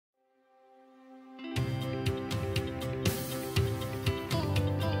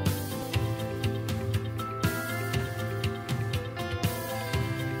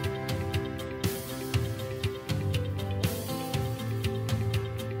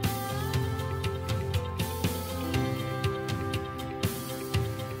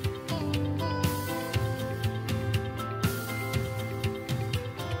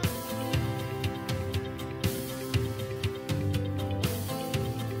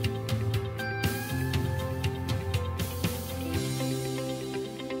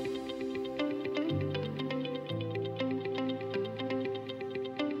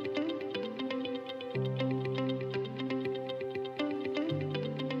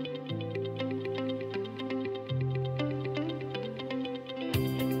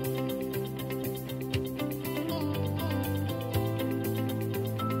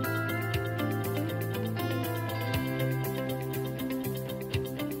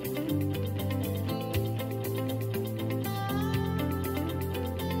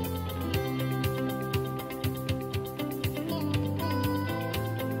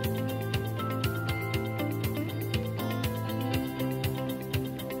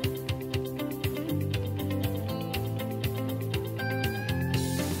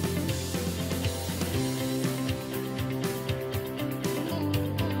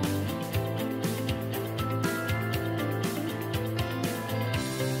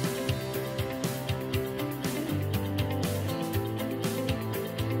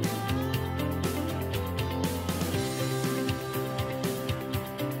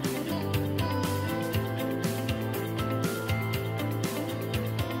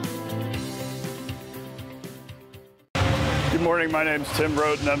Good morning, my name is Tim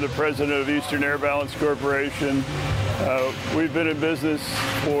Roten. I'm the president of Eastern Air Balance Corporation. We've been in business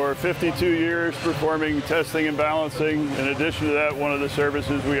for 52 years performing testing and balancing. In addition to that, one of the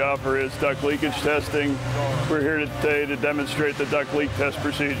services we offer is duct leakage testing. We're here today to demonstrate the duct leak test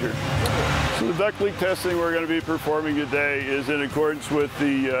procedure. So the duct leak testing we're going to be performing today is in accordance with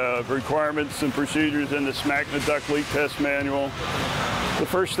the requirements and procedures in the SMACNA Duct Leak Test Manual. The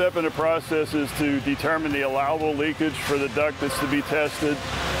first step in the process is to determine the allowable leakage for the duct that's to be tested.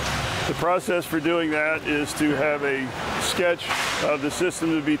 The process for doing that is to have a sketch of the system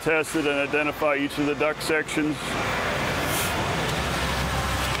to be tested and identify each of the duct sections.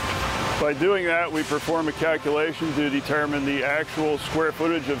 By doing that, we perform a calculation to determine the actual square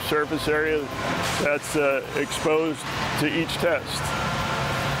footage of surface area that's exposed to each test.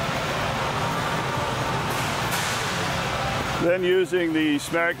 Then, using the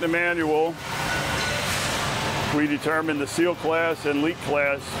SMACNA manual, we determine the seal class and leak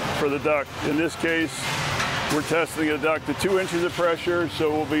class for the duct. In this case, we're testing a duct at 2 inches of pressure,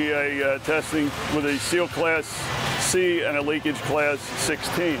 so we'll be testing with a seal class C and a leakage class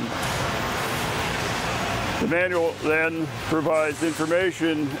 16. The manual then provides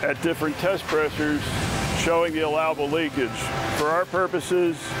information at different test pressures showing the allowable leakage. For our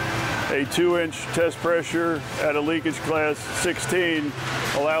purposes, a 2-inch test pressure at a leakage class 16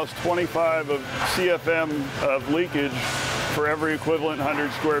 allows 25 of CFM of leakage for every equivalent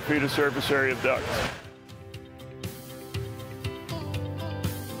 100 square feet of surface area of duct.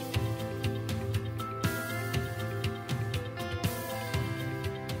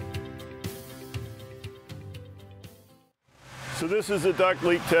 So this is a duct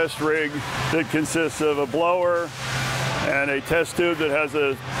leak test rig that consists of a blower and a test tube that has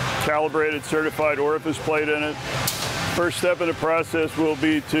a calibrated certified orifice plate in it. First step in the process will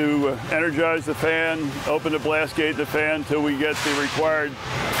be to energize the fan, open the blast gate of the fan until we get the required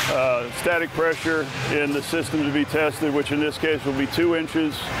static pressure in the system to be tested, which in this case will be 2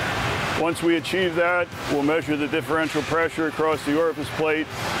 inches. Once we achieve that, we'll measure the differential pressure across the orifice plate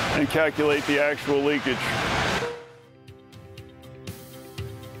and calculate the actual leakage.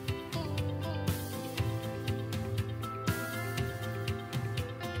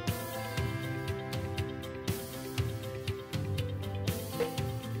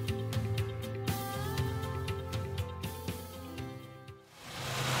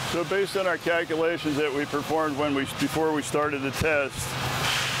 So based on our calculations that we performed before we started the test,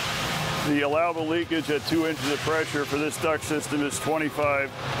 the allowable leakage at 2 inches of pressure for this duct system is 25.2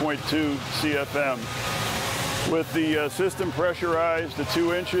 CFM. With the system pressurized to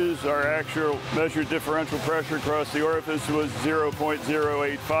 2 inches, our actual measured differential pressure across the orifice was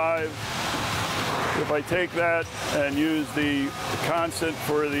 0.085. If I take that and use the constant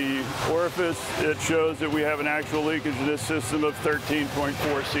for the orifice, it shows that we have an actual leakage in this system of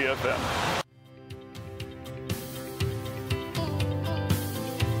 13.4 CFM.